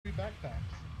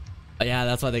backpacks. Yeah,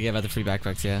 that's why they gave out the free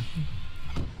backpacks. Yeah.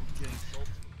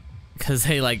 Cause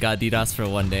they like got DDoS for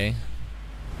one day.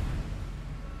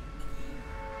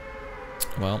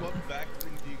 Well. What back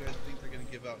thing do you guys think they're gonna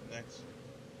give out next?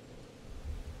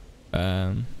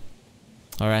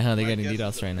 All right, how they My getting guess DDoS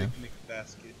is a right now? picnic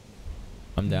basket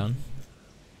I'm down.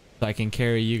 So I can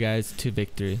carry you guys to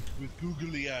victory. with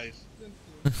googly eyes.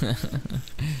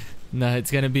 No,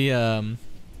 it's gonna be it's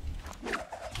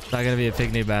not gonna be a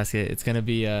picnic basket. It's gonna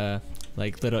be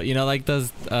like little, you know, like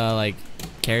those like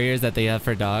carriers that they have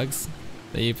for dogs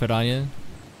that you put on you.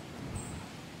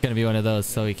 It's gonna be one of those,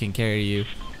 so we can carry you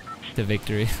to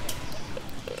victory.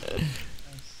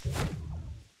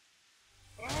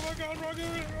 Oh my God,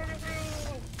 rocket!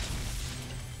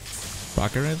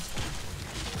 Rocket Red?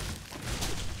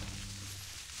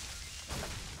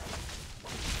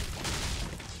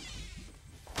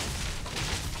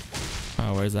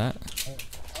 Oh, where's that?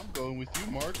 I'm going with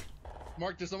you, Mark.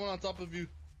 Mark, there's someone on top of you.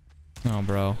 Oh,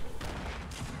 bro.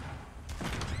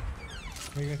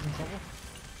 Are you guys in trouble?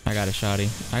 I got a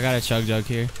shotty. I got a chug jug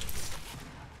here.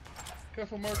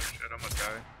 Careful, Mark. Shit, I'm gonna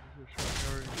die.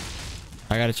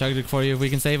 I got a chug jug for you. We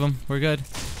can save him. We're good.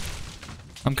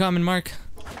 I'm coming, Mark.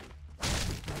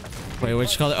 Wait,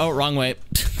 which color? Oh, wrong way.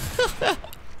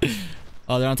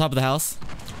 Oh, they're on top of the house.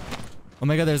 Oh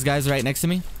my God, there's guys right next to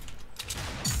me.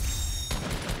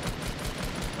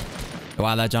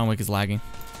 Wow, that John Wick is lagging.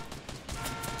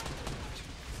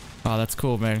 Oh, that's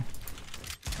cool, man.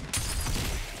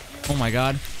 Oh my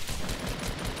God.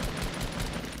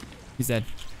 He's dead.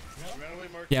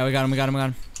 Yeah, we got him, we got him, we got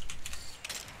him.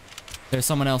 There's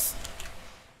someone else.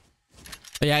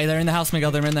 But yeah, they're in the house,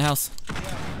 Miguel. They're in the house.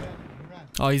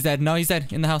 Oh, he's dead. No, he's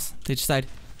dead. In the house. To each side.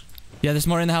 Yeah, there's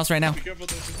more in the house right now. Be careful,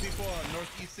 there's some people on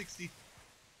northeast 60.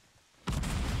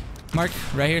 Mark,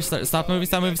 right here. Stop moving,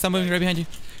 stop moving, stop moving. Right behind you.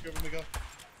 Careful, Miguel.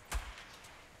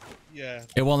 Yeah.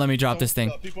 It won't let me drop this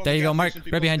thing. There you go, Mark.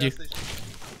 Right behind you.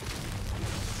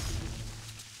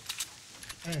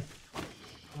 Hey,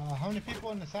 how many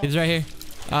people in the south? He's right here.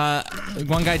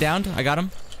 One guy downed. I got him.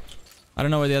 I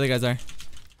don't know where the other guys are.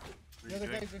 The other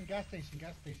guy's in gas station,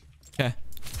 gas station. Okay.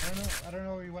 I don't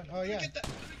know where he went. Oh, yeah. Get that,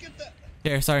 get that.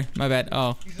 Here, sorry. My bad.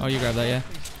 Oh, oh, you grabbed that, yeah.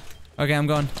 Okay, I'm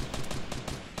going.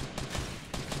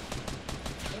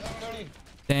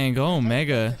 Dang, go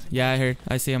Omega. Yeah, I heard.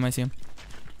 I see him, I see him.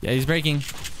 Yeah, he's breaking.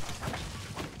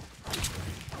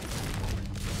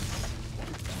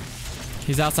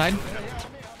 He's outside.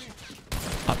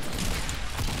 Up.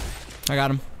 I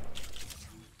got him.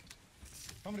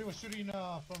 Somebody was shooting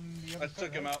from the other I side.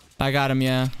 took him out. I got him,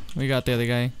 yeah. We got the other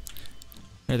guy.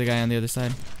 Or the guy on the other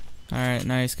side. Alright,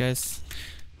 nice, guys.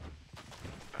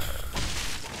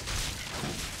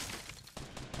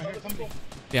 I heard somebody.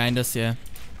 Behind us, yeah.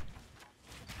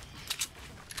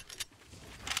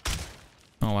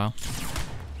 Oh, wow.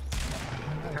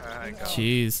 I got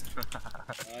Jeez.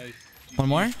 Nice. One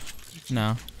more?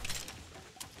 No.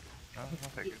 I'll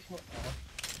take it.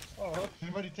 Oh,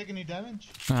 anybody take any damage?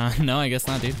 No, I guess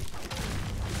not, dude.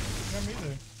 Not me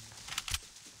either.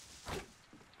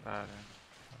 I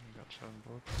got some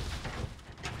both.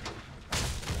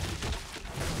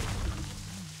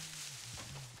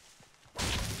 I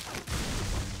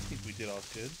think we did all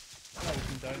good. Oh, we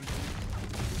can die.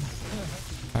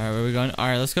 Alright, where are we going?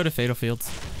 Alright, let's go to Fatal Fields.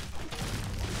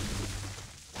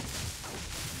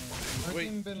 Wait,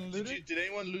 Everything been looted? did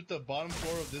anyone loot the bottom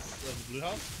floor of this of the blue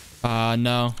house?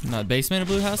 No. Not basement of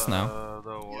Blue House? No.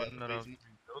 The one the that I'm basement.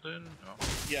 built in? No.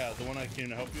 Yeah, the one I came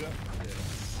to help you at. Yeah.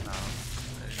 No. I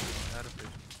had a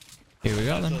basement. Here we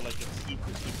go That's then. like a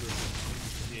super.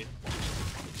 Yeah.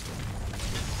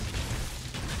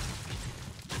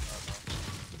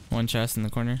 One chest in the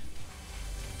corner.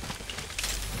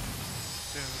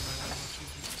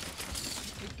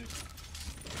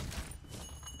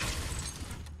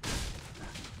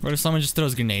 What if someone just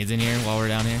throws grenades in here while we're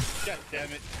down here? God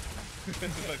damn it.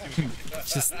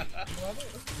 Just You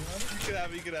could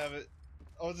have it, you could have it.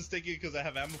 I was just thinking because I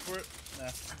have ammo for it. Nah,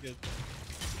 I'm good.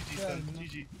 GG, Yeah, son. no.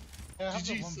 GG. Yeah, I have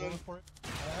the GG, one son. bullet for it. I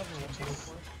have the one bullet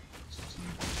for it.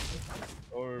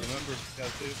 Or remember, you gotta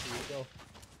save it for yourself.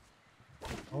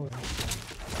 Oh,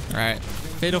 yeah. alright.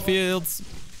 Fatal Fields.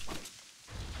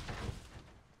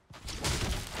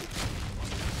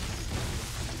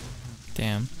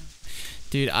 Damn.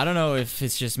 Dude, I don't know if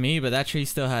it's just me, but that tree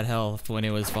still had health when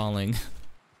it was falling.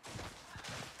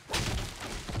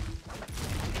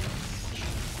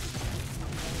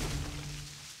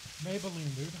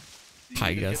 Maybelline, dude. You I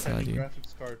need to guess get that so, new dude.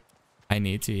 graphics card. I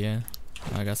need to, yeah.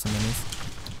 I got some minis.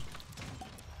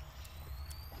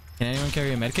 Can anyone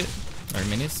carry a medkit? Or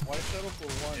minis? Why settle for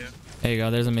one? Yeah. There you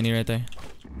go, there's a mini right there.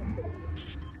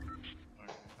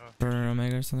 For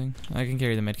Omega or something. I can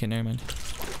carry the medkit, never mind.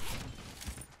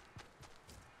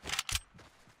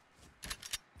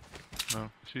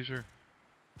 No, Caesar.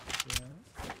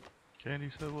 Candy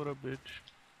said, "What up, bitch?"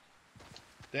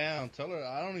 Damn, tell her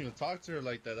I don't even talk to her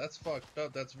like that. That's fucked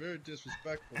up. That's very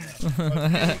disrespectful.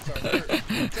 Man.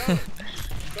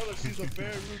 Tell her she's a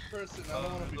very rude person. I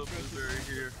don't want to be friends with her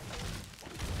here.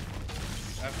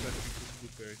 After that,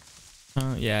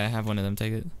 blueberry. Yeah, I have one of them.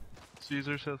 Take it.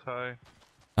 Caesar says hi.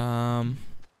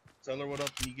 Tell her what up,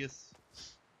 Negus.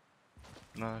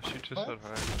 Nah, she just What? said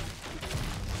hi.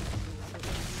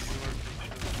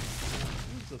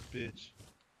 Who's a bitch?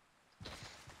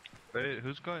 Wait,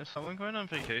 who's going? Someone going on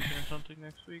vacation or something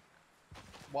next week?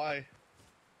 Why?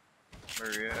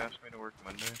 Maria asked me to work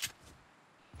Monday.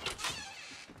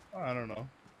 I don't know.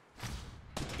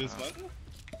 This Monday?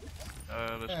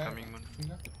 This Yeah. coming Monday. You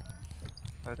know?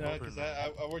 I Yeah, told her because no.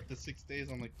 I worked the 6 days.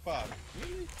 I'm like, fuck.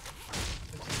 Really?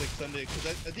 It's just like Sunday. Because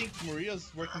I think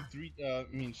Maria's working she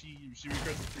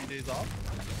requested 3 days off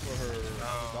for her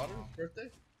daughter's birthday.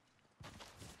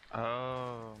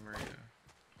 Oh, Maria.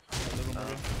 Little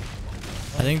Maria.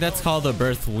 I think that's called a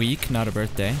birth week, not a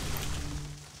birthday.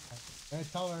 Hey,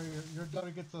 tell her your daughter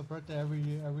gets a birthday every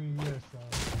year, so.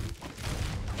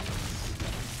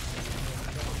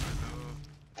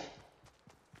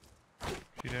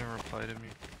 She didn't reply to me.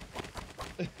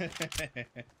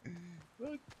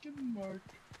 Fucking Mark.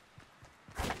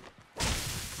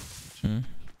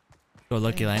 Go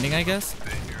Lucky Landing, I guess. Been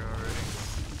here already.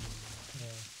 Yeah.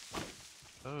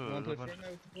 Oh, You there's wanna a play bunch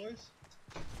Fortnite with the boys?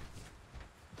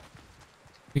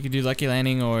 We could do Lucky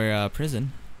Landing or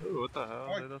prison. Ooh, what the hell?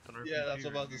 Mark. They left an Yeah, that's RPG what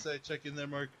I'm about to right say. Check in there,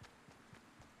 Mark.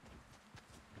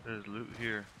 here. There's loot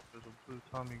here. There's a blue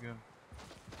Tommy gun.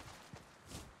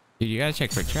 Dude, you gotta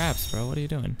check for traps, bro. What are you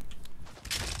doing?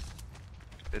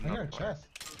 Did I hear a not fire. chest.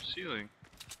 Ceiling.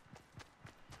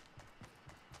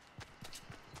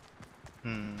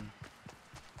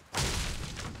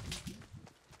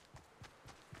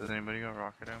 Does anybody got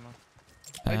rocket ammo?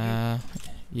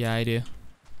 Yeah, I do.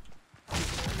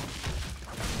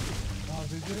 Oh,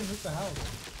 they didn't hit the house.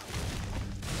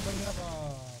 Somebody have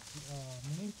a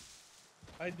mini?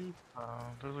 I do.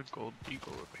 There's a gold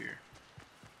eagle up here.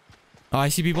 Oh, I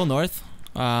see people north.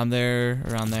 They're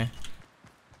around there.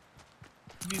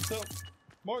 Need help.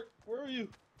 Mark, where are you?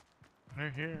 They're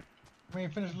here. We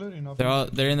ain't finished looting. No.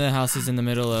 They're in the houses in the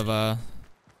middle of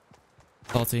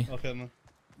Salty. Okay, man.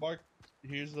 Mark,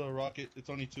 here's the rocket. It's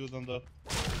only 2 of them, though.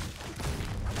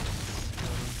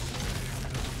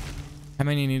 How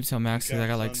many you need till max? Cause I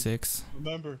got like son. 6.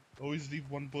 Remember, always leave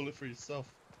 1 bullet for yourself.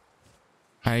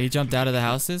 Alright, you jumped out of the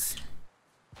houses.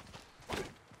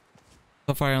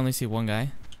 So far, I only see 1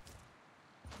 guy.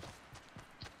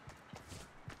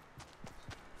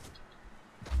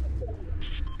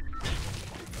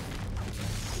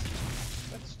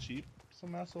 That's cheap.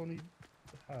 Some asshole need.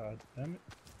 God damn it.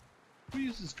 Who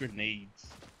uses grenades?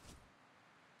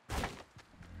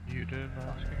 You did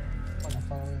last game. Fucking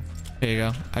far away. There you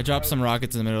go. I dropped some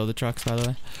rockets in the middle of the trucks, by the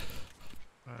way.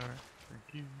 Alright, thank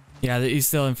you. Yeah, he's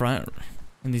still in front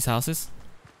in these houses.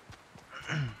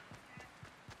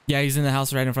 Yeah, he's in the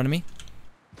house right in front of me.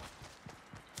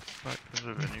 Fuck, there's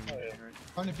a vending machine right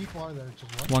How many people are there?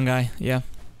 Just one? 1 guy, yeah.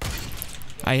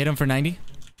 I hit him for 90.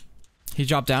 He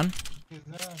dropped down. Is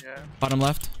there? Yeah, Bottom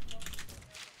left.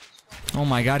 Oh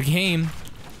my god, game.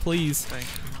 Please. thank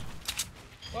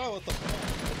you. Oh, what the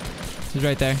fuck? He's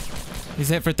right there. He's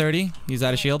hit for 30. He's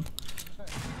out of shield.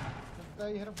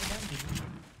 They hit him for 90.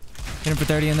 Hit him for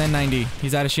 30 and then 90.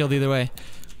 He's out of shield either way.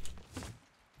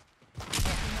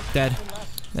 Dead.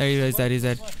 There he is, dead. He's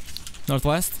dead.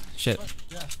 Northwest? Shit.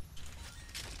 Yeah.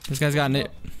 This guy's got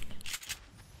it.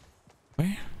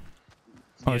 Where?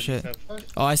 Oh Yeah, shit. just have-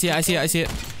 Oh, I see it. I see it. I see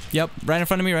it. Yep. Right in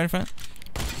front of me. Right in front.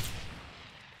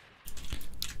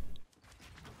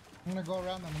 I'm gonna go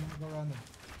around them.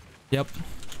 Yep.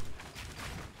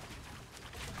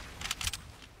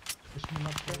 Push me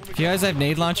up there. If you guys have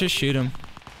nade launchers, shoot him.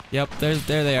 Yep. There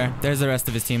they are. There's the rest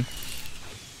of his team.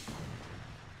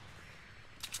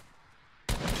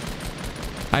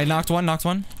 I knocked one.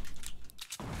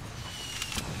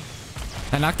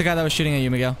 I knocked the guy that was shooting at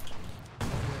you, Miguel.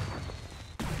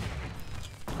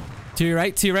 To your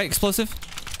right, explosive.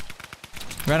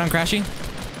 Right on Crashy.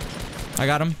 I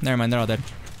got him. Never mind, they're all dead.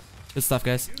 Good stuff,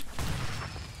 guys.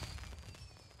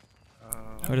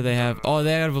 What do they have? Oh,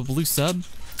 they have a blue sub?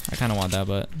 I kind of want that,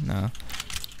 but no.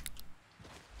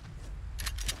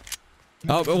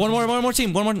 Oh, one more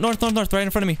team. One more, north, right in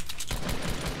front of me.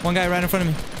 1 guy right in front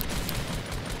of me.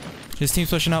 His team's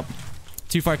pushing up.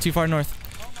 Too far north.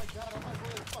 Oh my god, I might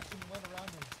really fucking went around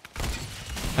them.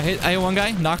 I hit one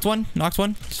guy. Knocked one.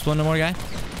 Just one more guy.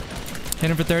 Hit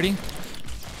him for 30.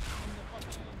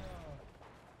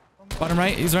 Bottom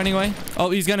right. He's running away.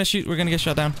 Oh, he's gonna shoot. We're gonna get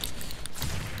shot down.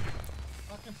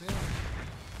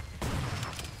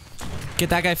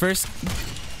 Get that guy first.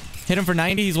 Hit him for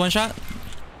 90. He's one shot.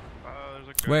 There's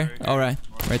a Where? guy Oh, right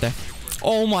there.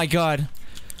 Oh my god.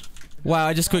 Wow,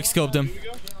 I just quick scoped him.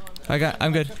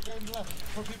 I'm good.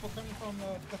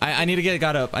 I need to get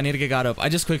got up. I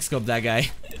just quick scoped that guy.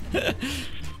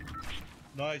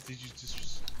 Nice. Did you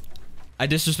just? I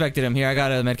disrespected him. Here, I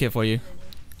got a medkit for you.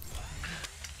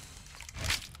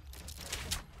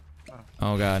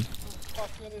 Oh god.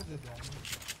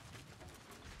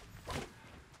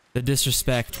 The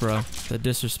disrespect, bro. The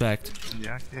disrespect.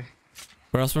 Yeah, okay.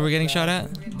 Where else were we getting shot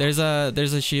at? There's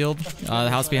a shield. The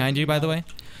house behind you, by the way.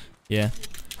 Yeah.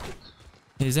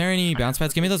 Is there any bounce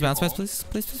pads? Give me those bounce pads, please.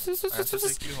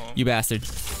 Please. You bastard.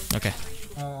 Okay.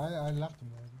 I left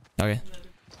him already.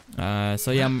 Okay.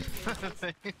 So yeah, I'm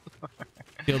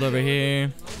shield over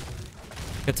here.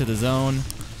 Get to the zone.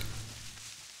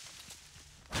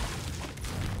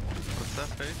 What's that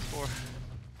face for?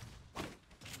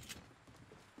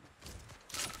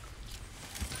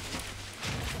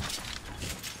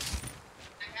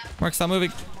 Mark, stop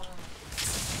moving.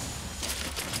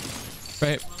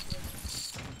 Right.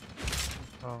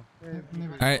 Oh.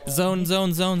 Alright, zone.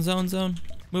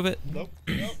 Move it. Nope.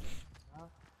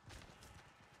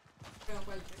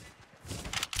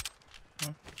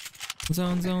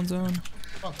 Zone.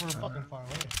 Fuck, we're fucking far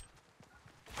away.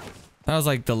 That was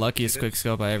like the luckiest quick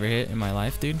scope I ever hit in my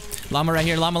life, dude. Llama right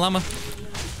here, llama.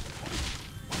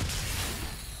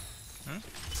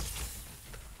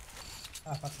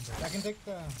 I can take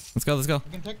the. Let's go. I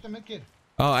can take the mid kid.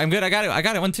 Oh, I'm good. I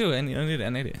got it one too. I need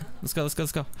it. Let's go.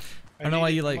 I don't know why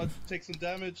you like. Take some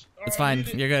damage. It's fine.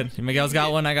 You're good. Miguel's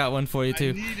got one. I got one for you too.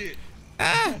 I need it.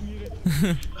 Ah!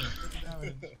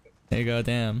 There you go.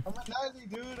 Damn. I'm a 90,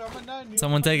 dude. I'm a 90.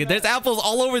 Someone take it. There's apples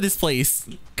all over this place.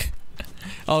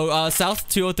 Oh, south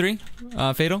 203.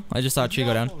 Fatal. I just saw a tree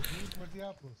go down. Where's the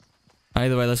apples?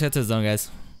 Either way, let's get to the zone, guys.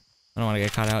 I don't want to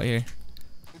get caught out here.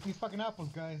 Get these fucking apples,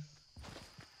 guys.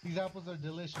 These apples are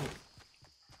delicious.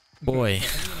 Boy.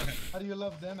 How do you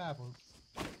love them apples?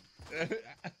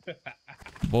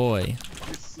 Boy.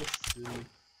 It's so silly.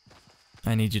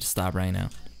 I need you to stop right now.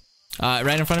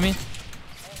 Right in front of me.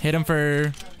 Hit him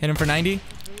for 90.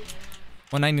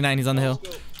 199. He's on the hill.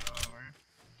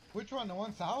 Which one? The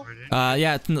one south?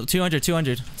 Yeah,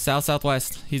 200.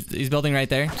 Southwest. He's building right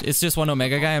there. It's just one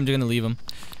Omega guy. I'm gonna leave him.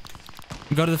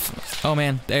 Go to the. Oh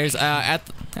man, there's at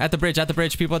the bridge.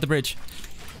 People at the bridge.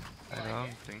 I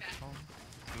don't think so.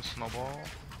 The snowball.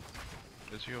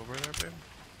 Is he over there, babe?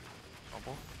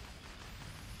 Snowball?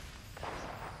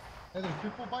 Hey, there's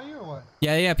people by you or what?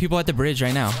 Yeah. People at the bridge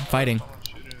right now, fighting.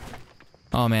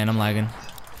 Oh man, I'm lagging.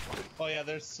 Oh yeah,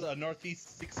 there's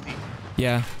northeast 60.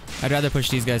 Yeah, I'd rather push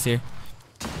these guys here.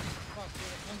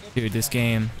 Dude, this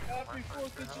game. Happy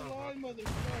 4th of July,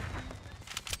 motherfucker.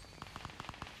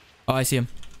 Oh, I see him.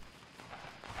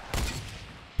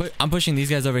 I'm pushing these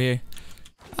guys over here.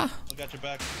 I got your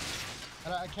back.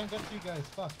 I can't get to you guys.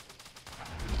 Fuck.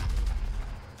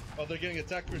 Oh, they're getting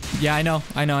attacked. Yeah, I know.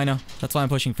 That's why I'm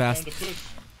pushing fast. Time to push.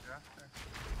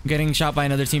 I'm getting shot by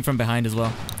another team from behind as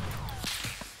well.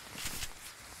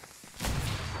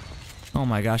 Oh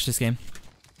my gosh, this game.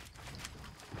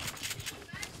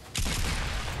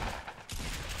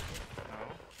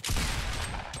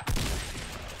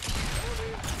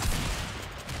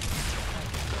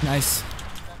 Nice.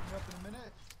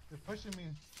 They're pushing me.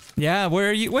 Yeah, where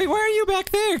are you? Wait, why are you back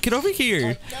there? Get over here.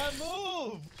 I can't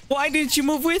move. Why didn't you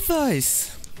move with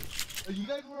us? You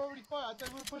guys were already far. I thought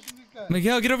we were pushing these guys.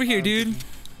 Miguel, get over here, dude.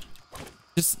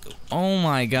 Just, oh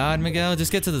my god, Miguel,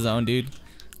 just get to the zone, dude.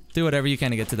 Do whatever you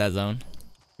can to get to that zone.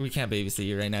 We can't babysit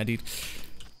you right now, dude.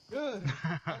 Good.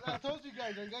 I told you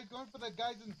guys. Are you guys going for the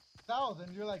guys in south?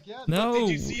 And you're like, yeah. No.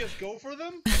 Did you see us go for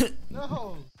them?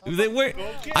 No. They were.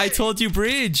 Okay. I told you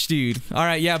bridge, dude. All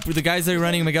right, yeah, the guys that are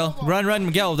running, Miguel. Run,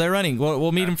 Miguel. They're running.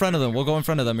 We'll meet in front of them. We'll go in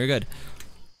front of them. You're good.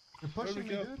 You're pushing me,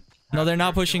 dude. No, they're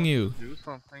not pushing you. Do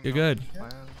something. You're good.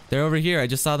 They're over here. I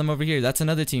just saw them over here. That's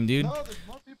another team, dude. No, there's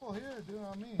more people here, dude.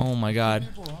 On me. Oh my god.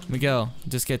 Miguel,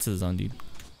 just get to the zone, dude.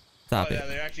 Stop Oh, yeah, it.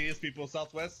 there actually is people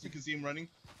southwest. You can see them running.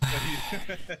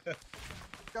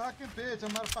 Fucking bitch.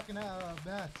 I'm out of fucking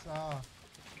mats.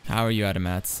 How are you out of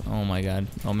mats? Oh my god.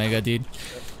 Omega, dude.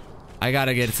 I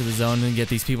gotta get to the zone and get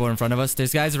these people in front of us.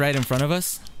 There's guys right in front of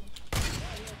us.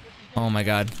 Oh my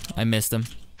god. I missed him.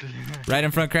 Right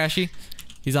in front, Crashy.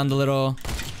 He's on the little...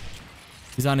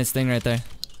 He's on his thing right there.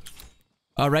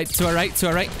 Right, to our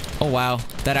right. Oh wow.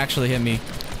 That actually hit me.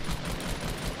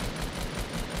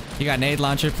 You got nade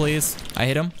launcher, please. I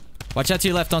hit him. Watch out to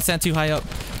your left. Don't stand too high up.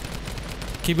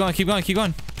 Keep going, keep going, keep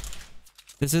going.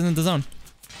 This isn't the zone.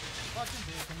 Fucking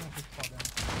dick, I'm gonna just fall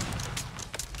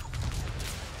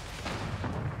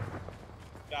down.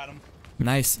 Got him.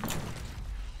 Nice.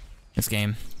 This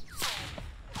game.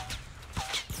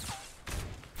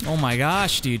 Oh my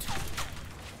gosh, dude.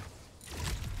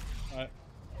 Alright.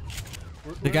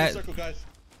 We're The guy- in a circle, guys.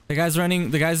 The guy's running.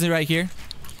 The guy's right here.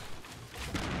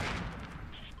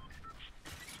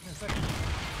 In a second.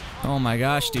 Oh my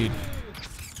gosh, dude. How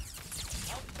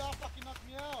did that fucking knock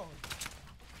me out?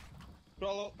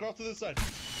 Crawl to this side.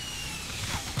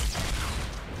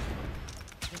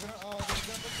 They're gonna break the wall. They're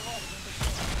gonna break the wall.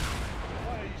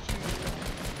 Why are you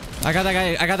shooting? I got that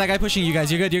guy. I got that guy pushing you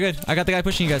guys. You're good. You're good. I got the guy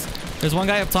pushing you guys. There's one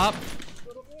guy up top.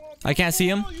 I can't see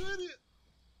him. Oh, you idiot.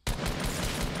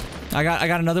 I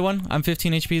got another one. I'm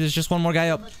 15 HP. There's just one more guy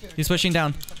up. He's pushing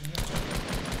down.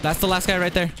 That's the last guy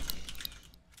right there.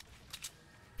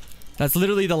 That's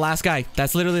literally the last guy.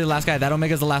 That's literally the last guy. That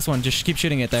Omega's the last one. Just keep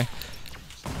shooting it there.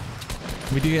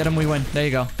 We do get him, we win. There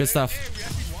you go. Good stuff. Hey, we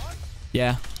actually won?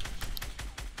 Yeah.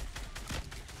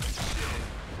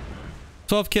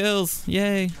 12 kills.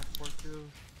 Yay. 4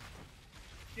 kills.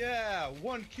 Yeah,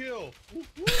 1 kill. Woo,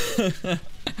 woo.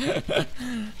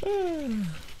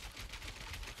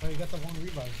 Oh, you got the one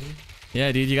revive, dude.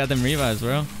 Yeah, dude, you got them revives,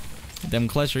 bro. Them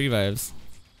clutch revives.